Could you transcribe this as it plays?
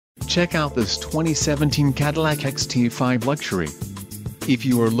Check out this 2017 Cadillac XT5 Luxury. If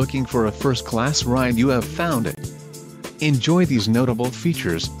you are looking for a first-class ride, you have found it. Enjoy these notable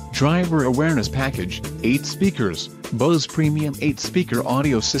features: driver awareness package, 8 speakers, Bose premium 8-speaker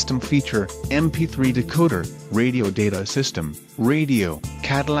audio system feature, MP3 decoder, radio data system, radio,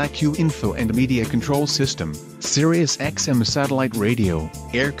 Cadillac Q info and media control system, Sirius XM satellite radio,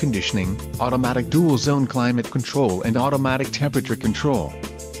 air conditioning, automatic dual-zone climate control and automatic temperature control.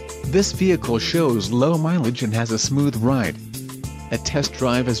 This vehicle shows low mileage and has a smooth ride. A test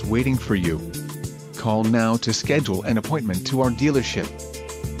drive is waiting for you. Call now to schedule an appointment to our dealership.